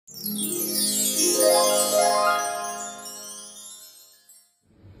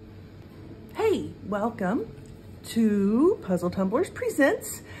Hey, welcome to Puzzle Tumblers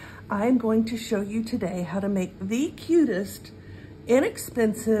Presents. I'm going to show you today how to make the cutest,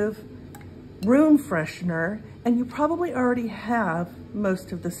 inexpensive room freshener, and you probably already have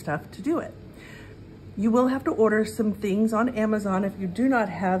most of the stuff to do it. You will have to order some things on Amazon if you do not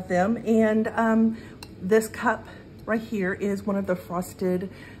have them, and this cup right here is one of the frosted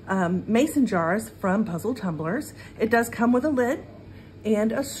mason jars from Puzzle Tumblers. It does come with a lid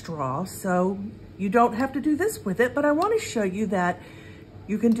and a straw, so you don't have to do this with it, but I want to show you that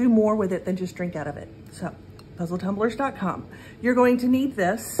you can do more with it than just drink out of it. So, puzzletumblers.com. You're going to need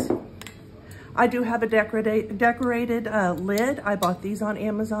this. I do have a decorated lid. I bought these on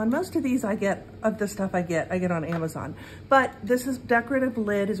Amazon. Most of these of the stuff I get on Amazon. But this decorative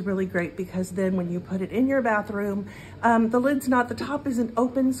lid is really great because then when you put it in your bathroom, the top isn't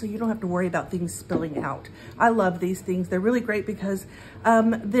open, so you don't have to worry about things spilling out. I love these things. They're really great because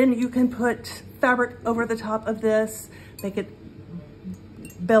then you can put fabric over the top of this, make it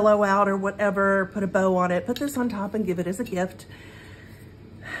billow out or whatever, put a bow on it, put this on top and give it as a gift.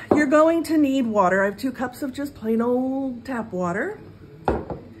 You're going to need water. I have 2 cups of just plain old tap water.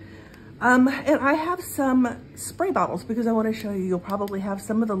 And I have some spray bottles because I want to show you, you'll probably have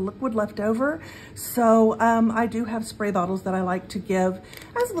some of the liquid left over. So I do have spray bottles that I like to give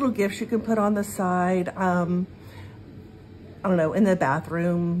as little gifts you can put on the side. I don't know, in the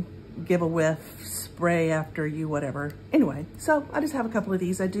bathroom, give a whiff, spray after you, whatever. Anyway, so I just have a couple of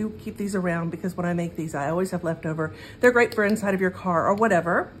these. I do keep these around because when I make these, I always have leftover. They're great for inside of your car or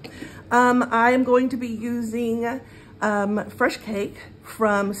whatever. I am going to be using fresh cake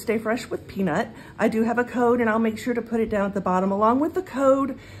from Stay Fresh with Peanut. I do have a code and I'll make sure to put it down at the bottom along with the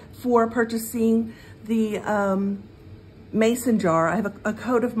code for purchasing the mason jar. I have a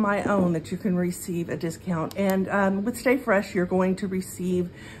code of my own that you can receive a discount. And with Stay Fresh, you're going to receive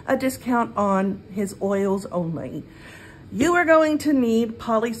a discount on his oils only. You are going to need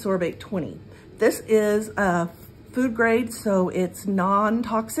polysorbate 20. This is food grade, so it's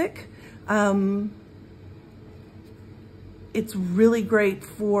non-toxic. It's really great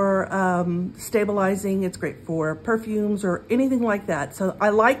for stabilizing. It's great for perfumes or anything like that. So I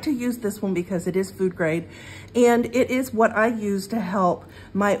like to use this one because it is food grade, and it is what I use to help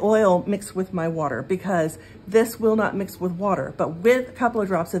my oil mix with my water, because this will not mix with water, but with a couple of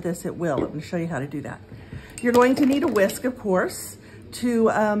drops of this, it will. I'm gonna show you how to do that. You're going to need a whisk, of course,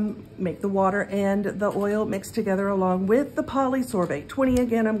 to make the water and the oil mix together along with the polysorbate 20.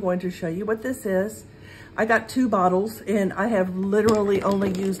 Again, I'm going to show you what this is. I got 2 bottles and I have literally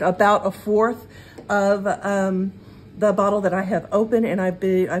only used about 1/4 of the bottle that I have open, and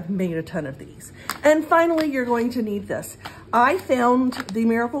I've made a ton of these. And finally, you're going to need this. I found the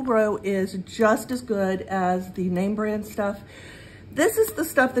Miracle Grow is just as good as the name brand stuff. This is the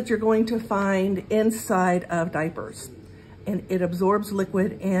stuff that you're going to find inside of diapers, and it absorbs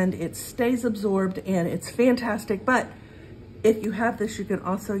liquid and it stays absorbed and it's fantastic. But if you have this, you can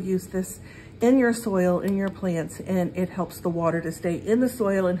also use this in your soil, in your plants, and it helps the water to stay in the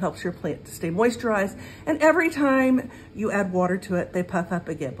soil and helps your plant to stay moisturized. And every time you add water to it, they puff up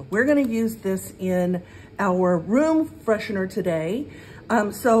again. But we're gonna use this in our room freshener today.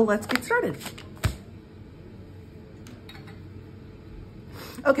 So let's get started.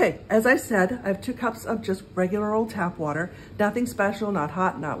 Okay, as I said, I have 2 cups of just regular old tap water. Nothing special, not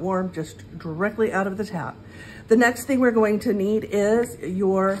hot, not warm, just directly out of the tap. The next thing we're going to need is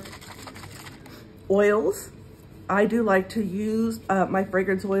your oils. I do like to use my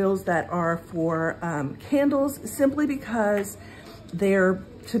fragrance oils that are for candles, simply because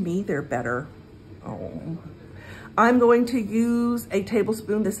to me, they're better. Oh. I'm going to use a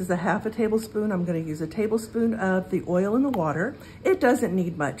tablespoon. This is a 1/2 tablespoon. I'm going to use a tablespoon of the oil in the water. It doesn't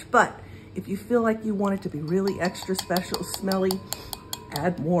need much, but if you feel like you want it to be really extra special, smelly,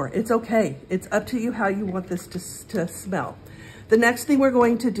 add more. It's okay. It's up to you how you want this to smell. The next thing we're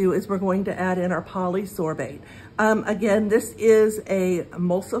going to do is we're going to add in our polysorbate. Again, this is a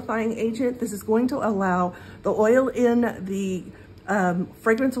emulsifying agent. This is going to allow the oil in the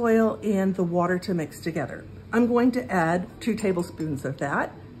fragrance oil and the water to mix together. I'm going to add 2 tablespoons of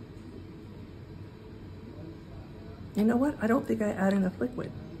that. You know what? I don't think I add enough liquid.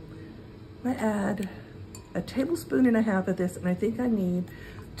 I add 1.5 tablespoons of this, and I think I need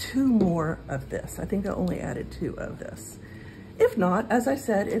 2 more of this. I think I only added 2 of this. If not, as I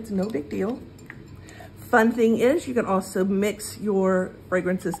said, it's no big deal. Fun thing is you can also mix your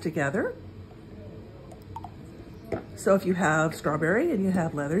fragrances together. So if you have strawberry and you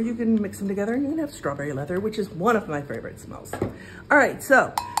have leather, you can mix them together and you can have strawberry leather, which is one of my favorite smells. All right,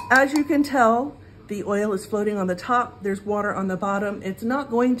 so as you can tell, the oil is floating on the top, there's water on the bottom. It's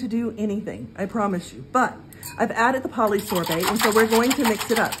not going to do anything, I promise you. But I've added the polysorbate, and so we're going to mix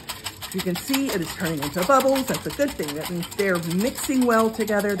it up. You can see it is turning into bubbles. That's a good thing. That means they're mixing well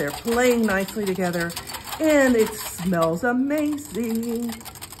together. They're playing nicely together, and it smells amazing.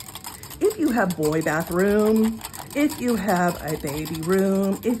 If you have boy bathroom, if you have a baby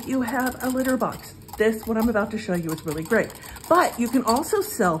room, if you have a litter box, this, what I'm about to show you, is really great. But you can also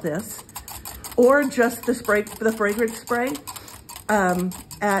sell this, or just the spray, the fragrance spray,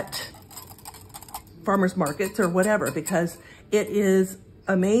 at farmers markets or whatever, because it is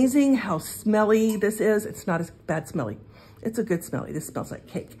amazing how smelly this is. It's not as bad smelly. It's a good smelly. This smells like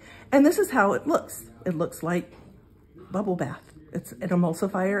cake. And this is how it looks. It looks like bubble bath. It's an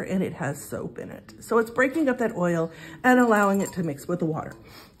emulsifier and it has soap in it. So it's breaking up that oil and allowing it to mix with the water.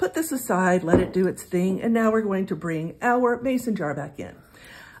 Put this aside, let it do its thing. And now we're going to bring our mason jar back in.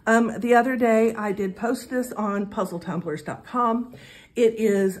 The other day I did post this on puzzletumblers.com. It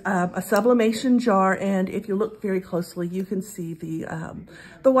is a sublimation jar, and if you look very closely, you can see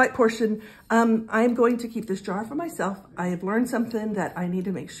the white portion. I'm going to keep this jar for myself. I have learned something that I need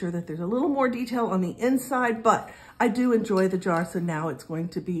to make sure that there's a little more detail on the inside, but I do enjoy the jar, so now it's going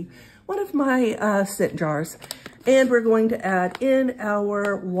to be one of my scent jars. And we're going to add in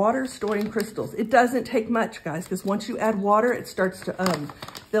our water storing crystals. It doesn't take much, guys, because once you add water, it starts to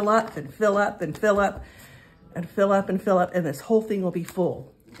fill up and fill up and fill up and fill up and fill up, and this whole thing will be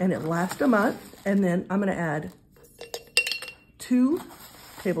full. And it lasts a month, and then I'm gonna add 2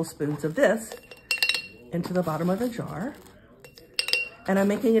 tablespoons of this into the bottom of the jar. And I'm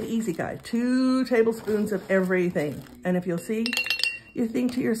making it easy, guys. 2 tablespoons of everything. And if you'll see, you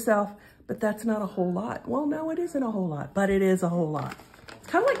think to yourself, but that's not a whole lot. Well, no, it isn't a whole lot, but it is a whole lot. It's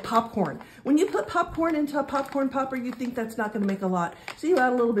kind of like popcorn. When you put popcorn into a popcorn popper, you think that's not gonna make a lot. So you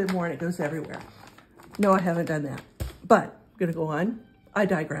add a little bit more and it goes everywhere. No, I haven't done that, but I'm gonna go on. I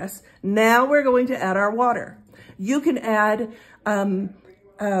digress. Now we're going to add our water. You can add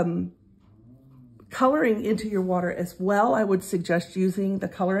coloring into your water as well. I would suggest using the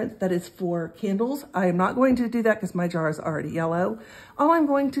colorant that is for candles. I am not going to do that because my jar is already yellow. All I'm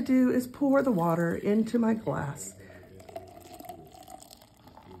going to do is pour the water into my glass.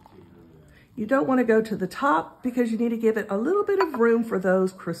 You don't want to go to the top because you need to give it a little bit of room for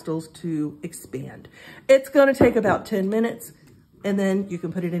those crystals to expand. It's going to take about 10 minutes and then you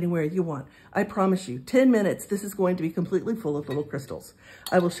can put it anywhere you want. I promise you, 10 minutes, this is going to be completely full of little crystals.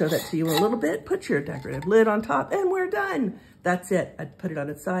 I will show that to you in a little bit. Put your decorative lid on top and we're done. That's it. I'd put it on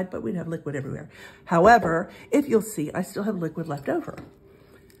its side, but we'd have liquid everywhere. However, if you'll see, I still have liquid left over.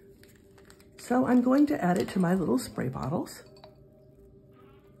 So I'm going to add it to my little spray bottles.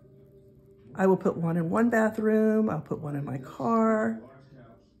 I will put one in one bathroom. I'll put one in my car.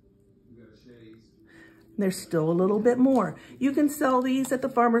 There's still a little bit more. You can sell these at the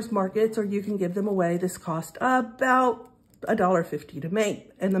farmers markets or you can give them away. This cost about $1.50 to make.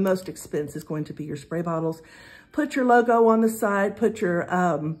 And the most expense is going to be your spray bottles. Put your logo on the side, put your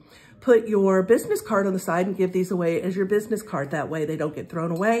business card on the side and give these away as your business card. That way they don't get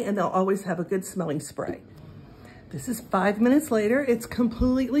thrown away and they'll always have a good smelling spray. This is 5 minutes later. It's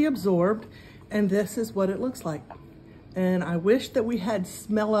completely absorbed and this is what it looks like. And I wish that we had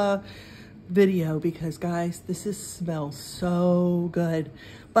smell video because guys, this smells so good.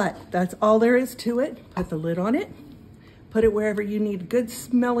 But that's all there is to it. Put the lid on it. Put it wherever you need good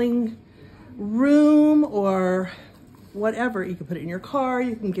smelling room or whatever. You can put it in your car,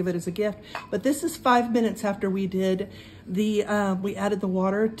 you can give it as a gift. But this is 5 minutes after we did the, we added the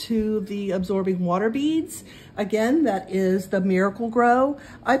water to the absorbing water beads. Again, that is the Miracle Grow.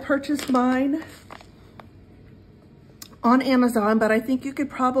 I purchased mine on Amazon, but I think you could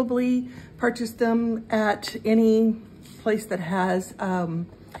probably purchase them at any place that has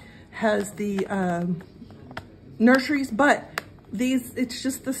the nurseries, but these, it's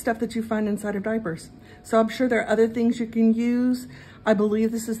just the stuff that you find inside of diapers. So I'm sure there are other things you can use. I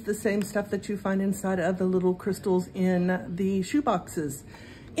believe this is the same stuff that you find inside of the little crystals in the shoe boxes.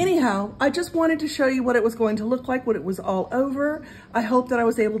 Anyhow, I just wanted to show you what it was going to look like when it was all over. I hope that I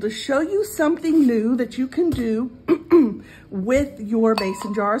was able to show you something new that you can do with your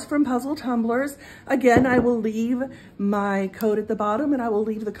mason jars from Puzzle Tumblers. Again, I will leave my code at the bottom and I will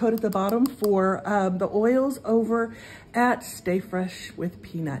leave the code at the bottom for the oils over at Stay Fresh with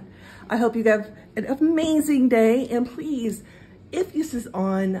Peanut. I hope you have an amazing day and please, if this is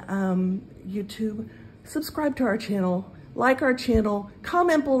on YouTube, subscribe to our channel. Like our channel,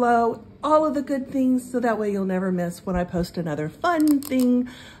 comment below all of the good things so that way you'll never miss when I post another fun thing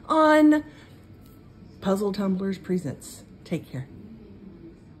on Puzzle Tumblers Presents. Take care.